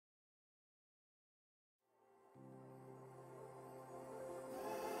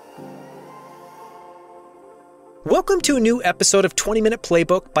Welcome to a new episode of 20-Minute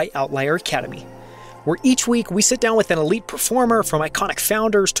Playbook by Outlier Academy, where each week we sit down with an elite performer, from iconic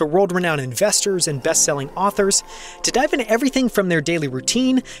founders to world-renowned investors and best-selling authors, to dive into everything from their daily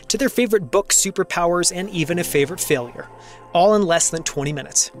routine to their favorite books, superpowers, and even a favorite failure, all in less than 20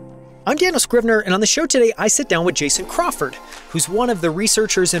 minutes. I'm Daniel Scrivner, and on the show today I sit down with Jason Crawford, who's one of the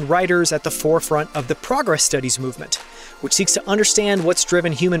researchers and writers at the forefront of the progress studies movement, which seeks to understand what's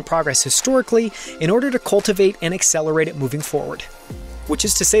driven human progress historically in order to cultivate and accelerate it moving forward. Which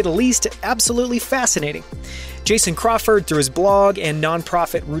is, to say the least, absolutely fascinating. Jason Crawford, through his blog and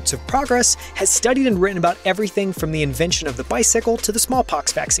nonprofit Roots of Progress, has studied and written about everything from the invention of the bicycle to the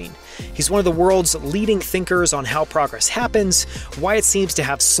smallpox vaccine. He's one of the world's leading thinkers on how progress happens, why it seems to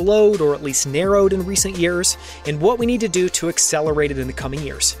have slowed or at least narrowed in recent years, and what we need to do to accelerate it in the coming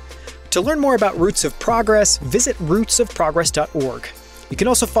years. To learn more about Roots of Progress, visit rootsofprogress.org. You can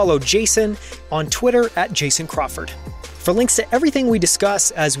also follow Jason on Twitter at Jason Crawford. For links to everything we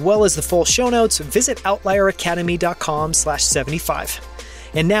discuss, as well as the full show notes, visit outlieracademy.com/75.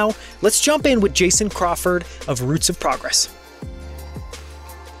 And now, let's jump in with Jason Crawford of Roots of Progress.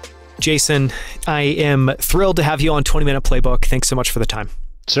 Jason, I am thrilled to have you on 20-Minute Playbook. Thanks so much for the time.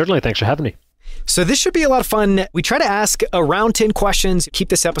 Certainly. Thanks for having me. So this should be a lot of fun. We try to ask around 10 questions, keep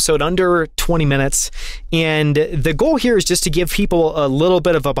this episode under 20 minutes. And the goal here is just to give people a little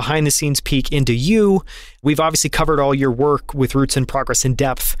bit of a behind the scenes peek into you. We've obviously covered all your work with Roots and Progress in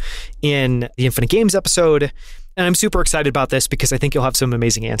depth in the Infinite Games episode. And I'm super excited about this because I think you'll have some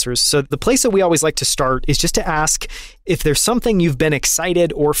amazing answers. So the place that we always like to start is just to ask if there's something you've been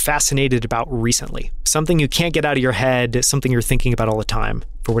excited or fascinated about recently, something you can't get out of your head, something you're thinking about all the time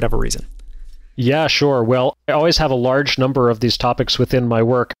for whatever reason. Yeah, sure. Well, I always have a large number of these topics within my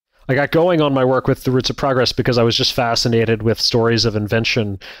work. I got going on my work with the Roots of Progress because I was just fascinated with stories of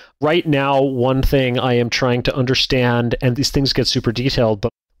invention. Right now, one thing I am trying to understand, and these things get super detailed,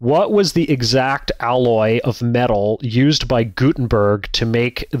 but what was the exact alloy of metal used by Gutenberg to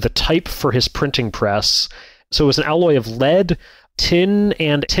make the type for his printing press? So it was an alloy of lead, tin,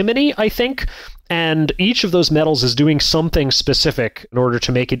 and antimony, I think. And each of those metals is doing something specific in order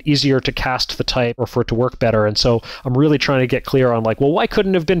to make it easier to cast the type or for it to work better. And so I'm really trying to get clear on why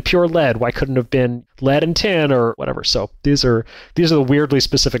couldn't it have been pure lead? Why couldn't it have been lead and tin or whatever? So these are the weirdly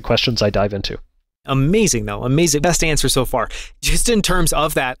specific questions I dive into. Amazing, though. Amazing. Best answer so far. Just in terms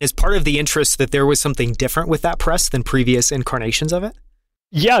of that, is part of the interest that there was something different with that press than previous incarnations of it?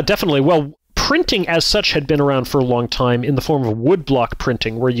 Yeah, definitely. Well, printing as such had been around for a long time in the form of woodblock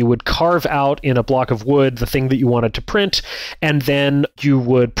printing, where you would carve out in a block of wood the thing that you wanted to print, and then you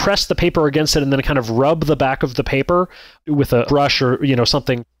would press the paper against it and then kind of rub the back of the paper with a brush or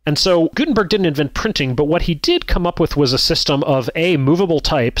something. And so Gutenberg didn't invent printing, but what he did come up with was a system of movable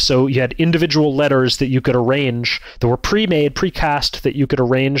type. So you had individual letters that you could arrange that were pre-made, pre-cast, that you could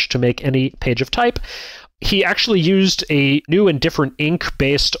arrange to make any page of type. He actually used a new and different ink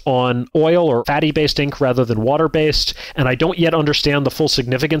based on oil or fatty-based ink rather than water-based, and I don't yet understand the full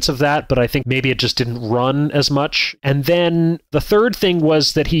significance of that, but I think maybe it just didn't run as much. And then the third thing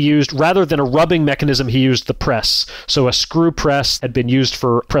was that he used, rather than a rubbing mechanism, he used the press. So a screw press had been used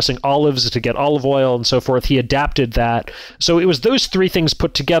for pressing olives to get olive oil and so forth. He adapted that. So it was those three things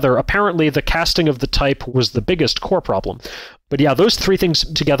put together. Apparently, the casting of the type was the biggest core problem. But yeah, those three things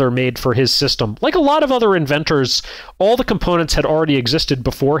together made for his system. Like a lot of other inventors, all the components had already existed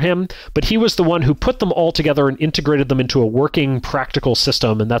before him, but he was the one who put them all together and integrated them into a working, practical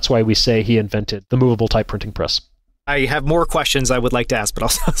system, and that's why we say he invented the movable type printing press. I have more questions I would like to ask,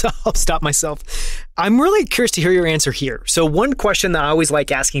 but I'll stop myself. I'm really curious to hear your answer here. So one question that I always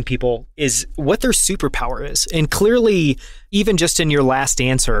like asking people is what their superpower is. And clearly, even just in your last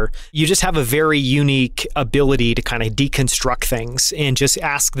answer, you just have a very unique ability to kind of deconstruct things and just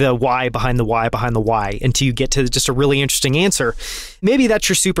ask the why behind the why behind the why until you get to just a really interesting answer. Maybe that's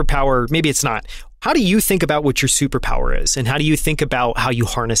your superpower. Maybe it's not. How do you think about what your superpower is? And how do you think about how you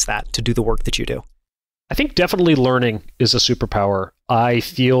harness that to do the work that you do? I think definitely learning is a superpower. I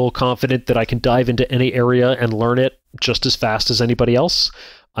feel confident that I can dive into any area and learn it just as fast as anybody else.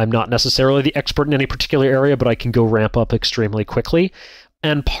 I'm not necessarily the expert in any particular area, but I can go ramp up extremely quickly.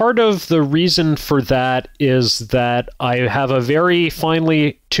 And part of the reason for that is that I have a very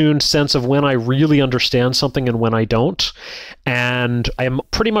finely tuned sense of when I really understand something and when I don't. And I am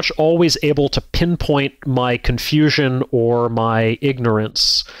pretty much always able to pinpoint my confusion or my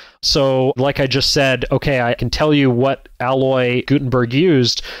ignorance So like I just said, okay, I can tell you what alloy Gutenberg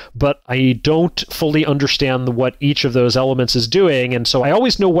used, but I don't fully understand what each of those elements is doing. And so I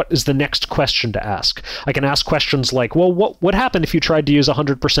always know what is the next question to ask. I can ask questions like, well, what would happen if you tried to use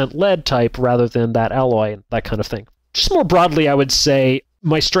 100% lead type rather than that alloy, and that kind of thing. Just more broadly, I would say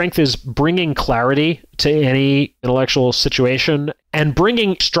my strength is bringing clarity to any intellectual situation and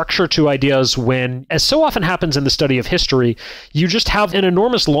bringing structure to ideas when, as so often happens in the study of history, you just have an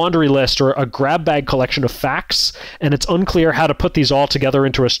enormous laundry list or a grab bag collection of facts, and it's unclear how to put these all together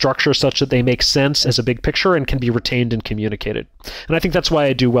into a structure such that they make sense as a big picture and can be retained and communicated. And I think that's why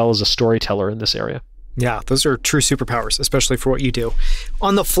I do well as a storyteller in this area. Yeah, those are true superpowers, especially for what you do.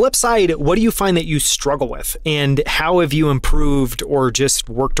 On the flip side, what do you find that you struggle with, and how have you improved or just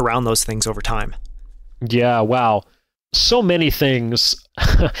worked around those things over time? Yeah, wow. So many things.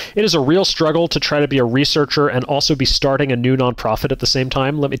 It is a real struggle to try to be a researcher and also be starting a new nonprofit at the same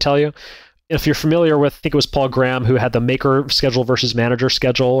time, let me tell you. If you're familiar with, I think it was Paul Graham who had the maker schedule versus manager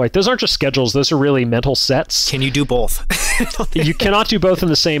schedule. Like, those aren't just schedules, those are really mental sets. Can you do both? You cannot do both in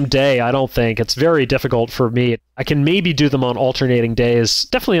the same day, I don't think. It's very difficult for me. I can maybe do them on alternating days,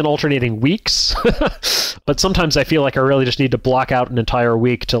 definitely on alternating weeks. But sometimes I feel like I really just need to block out an entire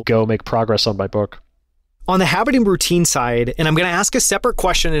week to go make progress on my book. On the habit and routine side, and I'm going to ask a separate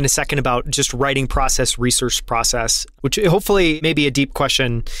question in a second about just writing process, research process, which hopefully may be a deep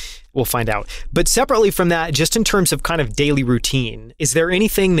question. We'll find out. But separately from that, just in terms of kind of daily routine, is there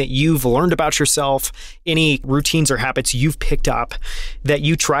anything that you've learned about yourself, any routines or habits you've picked up that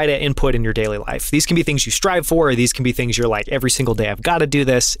you try to input in your daily life? These can be things you strive for, or these can be things you're like, every single day I've got to do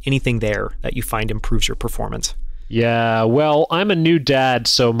this. Anything there that you find improves your performance? Yeah, well, I'm a new dad,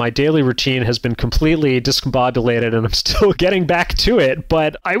 so my daily routine has been completely discombobulated and I'm still getting back to it.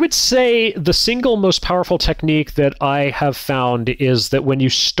 But I would say the single most powerful technique that I have found is that when you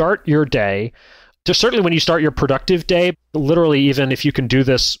start your day, just certainly when you start your productive day, literally even if you can do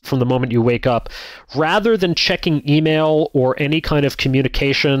this from the moment you wake up, rather than checking email or any kind of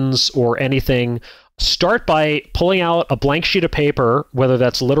communications or anything, start by pulling out a blank sheet of paper, whether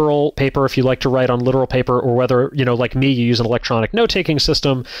that's literal paper if you like to write on literal paper, or whether, like me, you use an electronic note-taking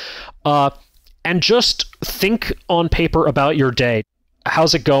system, and just think on paper about your day.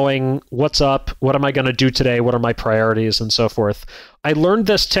 How's it going? What's up? What am I going to do today? What are my priorities? And so forth. I learned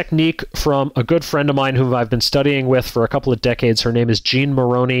this technique from a good friend of mine whom I've been studying with for a couple of decades. Her name is Jean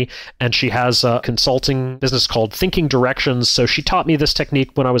Maroney, and she has a consulting business called Thinking Directions. So she taught me this technique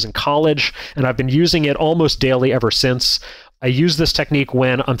when I was in college, and I've been using it almost daily ever since. I use this technique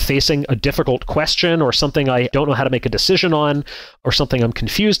when I'm facing a difficult question or something I don't know how to make a decision on or something I'm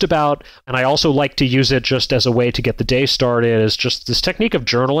confused about. And I also like to use it just as a way to get the day started, is just this technique of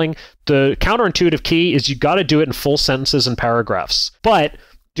journaling. The counterintuitive key is you got to do it in full sentences and paragraphs. But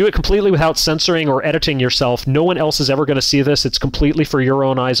do it completely without censoring or editing yourself. No one else is ever going to see this. It's completely for your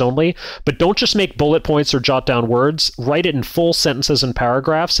own eyes only. But don't just make bullet points or jot down words. Write it in full sentences and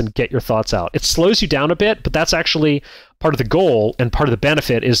paragraphs and get your thoughts out. It slows you down a bit, but that's actually part of the goal, and part of the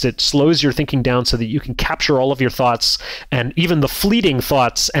benefit is it slows your thinking down so that you can capture all of your thoughts and even the fleeting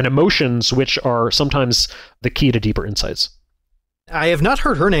thoughts and emotions, which are sometimes the key to deeper insights. I have not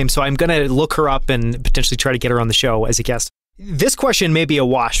heard her name, so I'm going to look her up and potentially try to get her on the show as a guest. This question may be a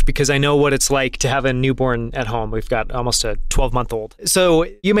wash because I know what it's like to have a newborn at home. We've got almost a 12-month-old. So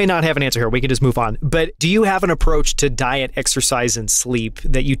you may not have an answer here. We can just move on. But do you have an approach to diet, exercise, and sleep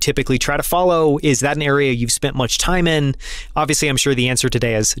that you typically try to follow? Is that an area you've spent much time in? Obviously, I'm sure the answer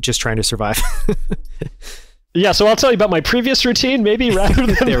today is just trying to survive. Yeah, so I'll tell you about my previous routine, maybe, rather than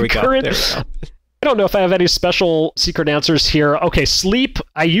the current. There we go. I don't know if I have any special secret answers here. Okay, sleep.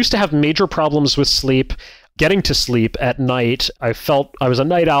 I used to have major problems with sleep. Getting to sleep at night, I felt I was a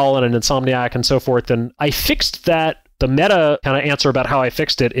night owl and an insomniac and so forth, and I fixed that. The meta kind of answer about how I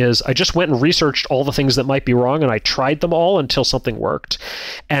fixed it is I just went and researched all the things that might be wrong, and I tried them all until something worked.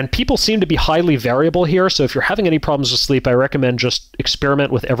 And people seem to be highly variable here, so if you're having any problems with sleep, I recommend just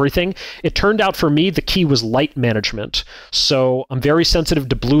experiment with everything. It turned out for me the key was light management. So I'm very sensitive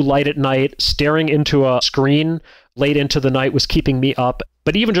to blue light at night. Staring into a screen late into the night was keeping me up.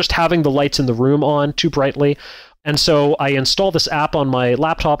 But even just having the lights in the room on too brightly. And so I installed this app on my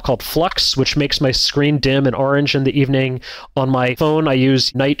laptop called Flux, which makes my screen dim and orange in the evening. On my phone, I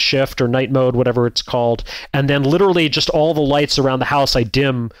use night shift or night mode, whatever it's called. And then literally just all the lights around the house, I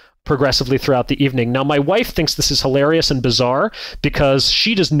dim progressively throughout the evening. Now, my wife thinks this is hilarious and bizarre because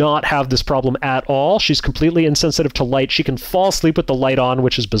she does not have this problem at all. She's completely insensitive to light. She can fall asleep with the light on,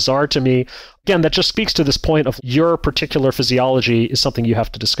 which is bizarre to me. Again, that just speaks to this point of your particular physiology is something you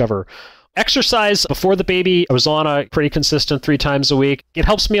have to discover Exercise before the baby, I was on a pretty consistent 3 times a week. It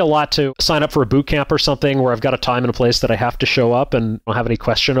helps me a lot to sign up for a boot camp or something where I've got a time and a place that I have to show up and don't have any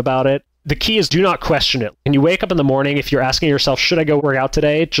question about it. The key is do not question it. When you wake up in the morning, if you're asking yourself, should I go work out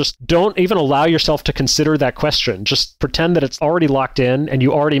today? Just don't even allow yourself to consider that question. Just pretend that it's already locked in and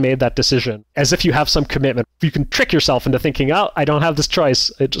you already made that decision, as if you have some commitment. You can trick yourself into thinking, oh, I don't have this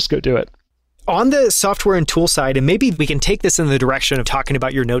choice. Just go do it. On the software and tool side, and maybe we can take this in the direction of talking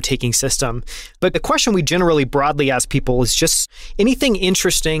about your note-taking system, but the question we generally broadly ask people is just anything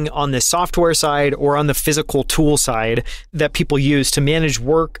interesting on the software side or on the physical tool side that people use to manage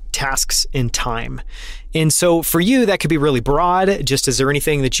work, tasks, and time. And so for you, that could be really broad. Just is there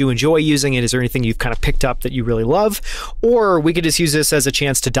anything that you enjoy using and is there anything you've kind of picked up that you really love? Or we could just use this as a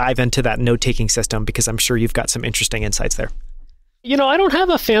chance to dive into that note-taking system because I'm sure you've got some interesting insights there. I don't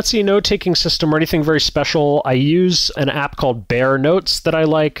have a fancy note-taking system or anything very special. I use an app called Bear Notes that I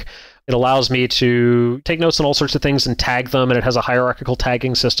like. It allows me to take notes on all sorts of things and tag them, and it has a hierarchical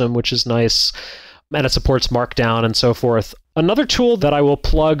tagging system, which is nice, and it supports Markdown and so forth. Another tool that I will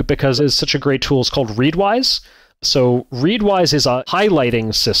plug because it's such a great tool is called Readwise. So Readwise is a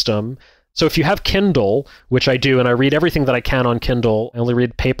highlighting system. So if you have Kindle, which I do, and I read everything that I can on Kindle, I only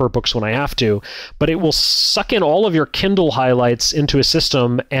read paper books when I have to, but it will suck in all of your Kindle highlights into a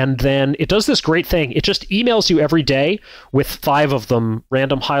system, and then it does this great thing. It just emails you every day with 5 of them,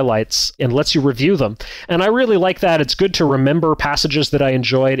 random highlights, and lets you review them. And I really like that. It's good to remember passages that I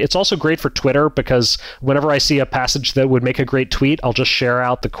enjoyed. It's also great for Twitter because whenever I see a passage that would make a great tweet, I'll just share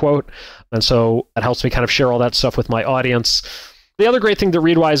out the quote. And so it helps me kind of share all that stuff with my audience. The other great thing that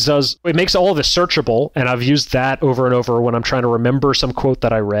Readwise does, it makes all of this searchable, and I've used that over and over when I'm trying to remember some quote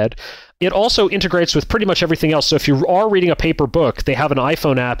that I read. It also integrates with pretty much everything else. So if you are reading a paper book, they have an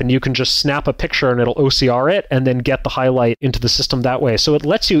iPhone app, and you can just snap a picture and it'll OCR it and then get the highlight into the system that way. So it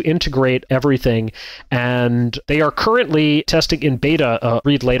lets you integrate everything, and they are currently testing in beta a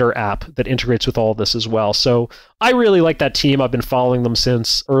Read Later app that integrates with all of this as well. So I really like that team. I've been following them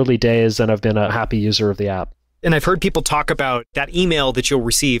since early days, and I've been a happy user of the app. And I've heard people talk about that email that you'll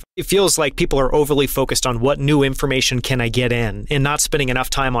receive. It feels like people are overly focused on what new information can I get in and not spending enough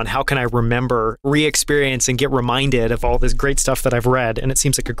time on how can I remember, re-experience, and get reminded of all this great stuff that I've read. And it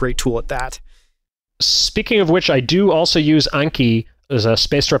seems like a great tool at that. Speaking of which, I do also use Anki as a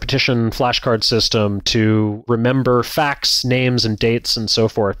spaced repetition flashcard system to remember facts, names, and dates, and so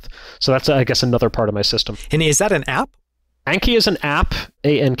forth. So that's, I guess, another part of my system. And is that an app? Anki is an app,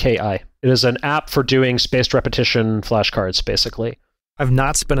 Anki. It is an app for doing spaced repetition flashcards, basically. I've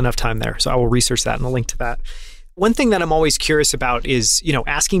not spent enough time there, so I will research that and I'll link to that. One thing that I'm always curious about is,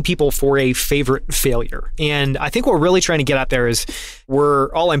 asking people for a favorite failure. And I think what we're really trying to get at there is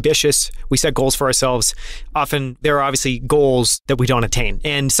we're all ambitious. We set goals for ourselves. Often there are obviously goals that we don't attain.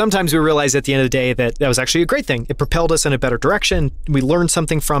 And sometimes we realize at the end of the day that that was actually a great thing. It propelled us in a better direction. We learned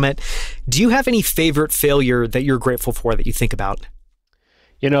something from it. Do you have any favorite failure that you're grateful for that you think about?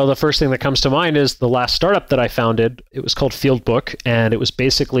 The first thing that comes to mind is the last startup that I founded. It was called Fieldbook, and it was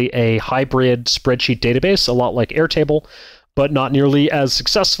basically a hybrid spreadsheet database, a lot like Airtable, but not nearly as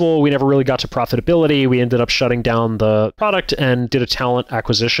successful. We never really got to profitability. We ended up shutting down the product and did a talent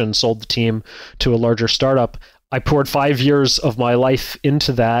acquisition, sold the team to a larger startup. I poured 5 years of my life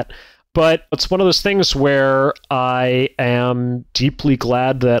into that. But it's one of those things where I am deeply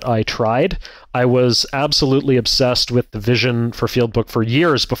glad that I tried. I was absolutely obsessed with the vision for Fieldbook for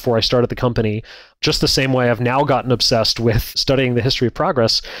years before I started the company, just the same way I've now gotten obsessed with studying the history of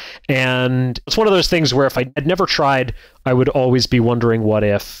progress. And it's one of those things where if I had never tried, I would always be wondering what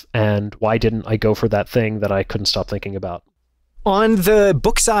if and why didn't I go for that thing that I couldn't stop thinking about. On the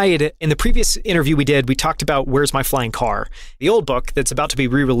book side, in the previous interview we did, we talked about Where's My Flying Car, the old book that's about to be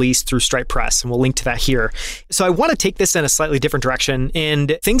re-released through Stripe Press, and we'll link to that here. So I want to take this in a slightly different direction,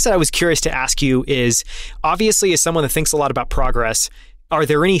 and things that I was curious to ask you is, obviously, as someone that thinks a lot about progress, are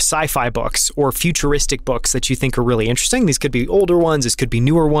there any sci-fi books or futuristic books that you think are really interesting? These could be older ones, this could be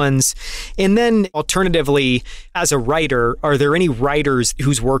newer ones. And then, alternatively, as a writer, are there any writers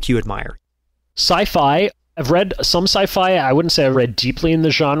whose work you admire? Sci-fi. I've read some sci-fi. I wouldn't say I read deeply in the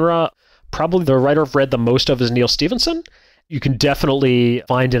genre. Probably the writer I've read the most of is Neil Stephenson. You can definitely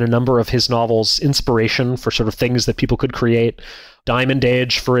find in a number of his novels inspiration for sort of things that people could create. Diamond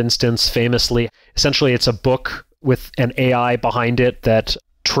Age, for instance, famously. Essentially, it's a book with an AI behind it that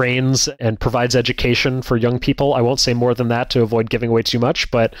trains and provides education for young people. I won't say more than that to avoid giving away too much,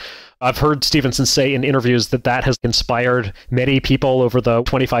 but I've heard Stevenson say in interviews that that has inspired many people over the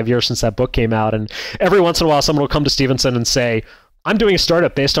 25 years since that book came out. And every once in a while, someone will come to Stevenson and say, I'm doing a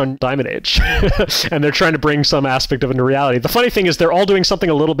startup based on Diamond Age, and they're trying to bring some aspect of it into reality. The funny thing is they're all doing something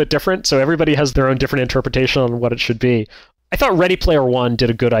a little bit different, so everybody has their own different interpretation on what it should be. I thought Ready Player One did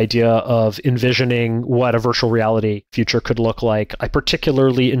a good idea of envisioning what a virtual reality future could look like. I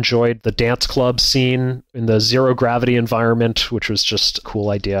particularly enjoyed the dance club scene in the zero gravity environment, which was just a cool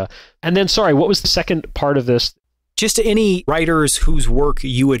idea. And then, sorry, what was the second part of this? Just any writers whose work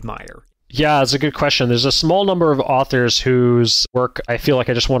you admire. Yeah, that's a good question. There's a small number of authors whose work I feel like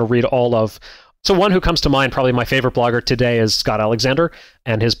I just want to read all of. So one who comes to mind, probably my favorite blogger today, is Scott Alexander,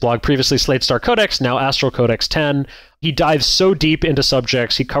 and his blog previously Slate Star Codex, now Astral Codex 10. He dives so deep into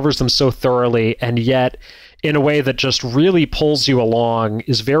subjects, he covers them so thoroughly, and yet in a way that just really pulls you along,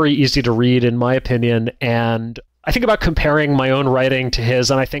 is very easy to read, in my opinion. And I think about comparing my own writing to his,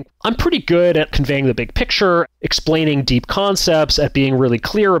 and I think I'm pretty good at conveying the big picture, explaining deep concepts, at being really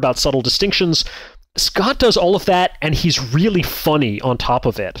clear about subtle distinctions. Scott does all of that, and he's really funny on top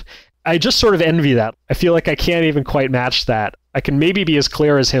of it. I just sort of envy that. I feel like I can't even quite match that. I can maybe be as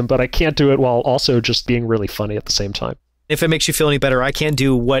clear as him, but I can't do it while also just being really funny at the same time. If it makes you feel any better, I can't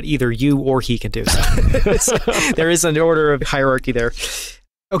do what either you or he can do. So there is an order of hierarchy there.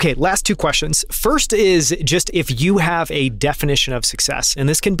 Okay, last two questions. First is just if you have a definition of success, and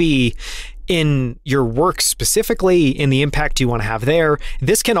this can be in your work specifically, in the impact you want to have there.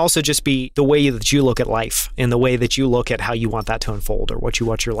 This can also just be the way that you look at life and the way that you look at how you want that to unfold or what you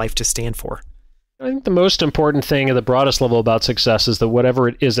want your life to stand for. I think the most important thing at the broadest level about success is that whatever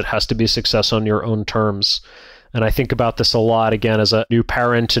it is, it has to be success on your own terms. And I think about this a lot, again, as a new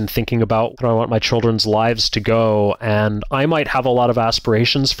parent and thinking about how I want my children's lives to go. And I might have a lot of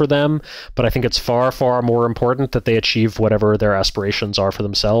aspirations for them, but I think it's far, far more important that they achieve whatever their aspirations are for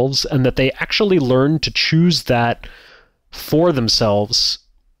themselves and that they actually learn to choose that for themselves,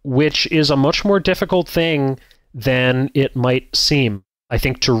 which is a much more difficult thing than it might seem. I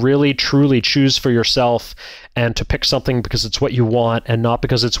think to really, truly choose for yourself and to pick something because it's what you want and not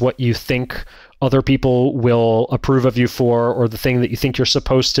because it's what you think other people will approve of you for, or the thing that you think you're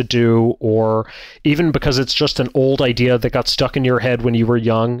supposed to do, or even because it's just an old idea that got stuck in your head when you were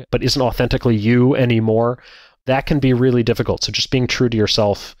young but isn't authentically you anymore, that can be really difficult. So just being true to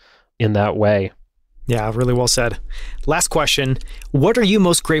yourself in that way. Yeah, really well said. Last question. What are you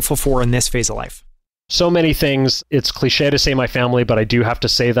most grateful for in this phase of life? So many things. It's cliche to say my family, but I do have to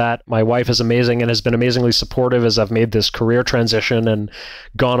say that. My wife is amazing and has been amazingly supportive as I've made this career transition and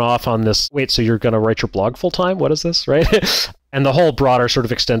gone off on this, wait, so you're going to write your blog full time? What is this, right? And the whole broader sort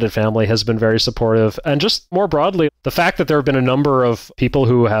of extended family has been very supportive. And just more broadly, the fact that there have been a number of people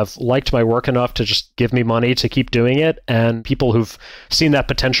who have liked my work enough to just give me money to keep doing it, and people who've seen that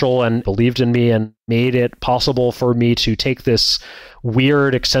potential and believed in me and made it possible for me to take this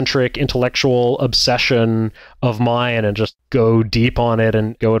weird, eccentric, intellectual obsession of mine and just go deep on it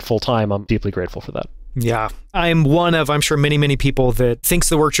and go it full time. I'm deeply grateful for that. Yeah. I'm one of, I'm sure, many, many people that thinks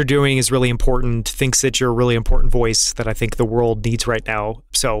the work you're doing is really important, thinks that you're a really important voice that I think the world needs right now.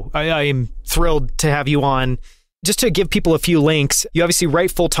 So I am thrilled to have you on. Just to give people a few links, you obviously write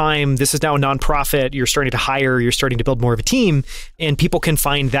full time. This is now a nonprofit. You're starting to hire. You're starting to build more of a team. And people can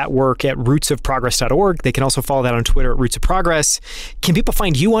find that work at rootsofprogress.org. They can also follow that on Twitter at Roots of Progress. Can people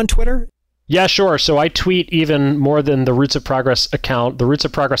find you on Twitter? Yeah, sure. So I tweet even more than the Roots of Progress account. The Roots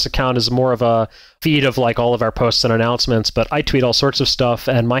of Progress account is more of a feed of like all of our posts and announcements, but I tweet all sorts of stuff,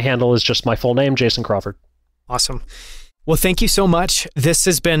 and my handle is just my full name, Jason Crawford. Awesome. Well, thank you so much. This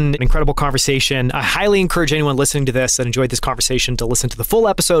has been an incredible conversation. I highly encourage anyone listening to this that enjoyed this conversation to listen to the full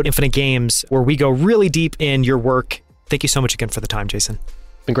episode, Infinite Games, where we go really deep in your work. Thank you so much again for the time, Jason.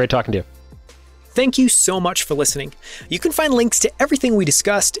 Been great talking to you. Thank you so much for listening. You can find links to everything we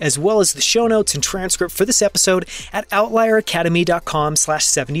discussed, as well as the show notes and transcript for this episode at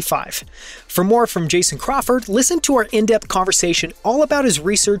outlieracademy.com/75. For more from Jason Crawford, listen to our in-depth conversation all about his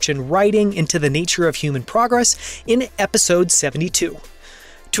research and writing into the nature of human progress in episode 72.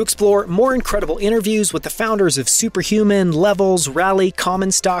 To explore more incredible interviews with the founders of Superhuman, Levels, Rally,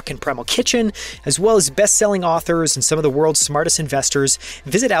 Common Stock, and Primal Kitchen, as well as best-selling authors and some of the world's smartest investors,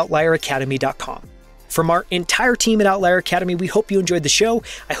 visit outlieracademy.com. From our entire team at Outlier Academy, we hope you enjoyed the show.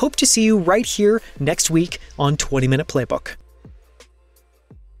 I hope to see you right here next week on 20 Minute Playbook.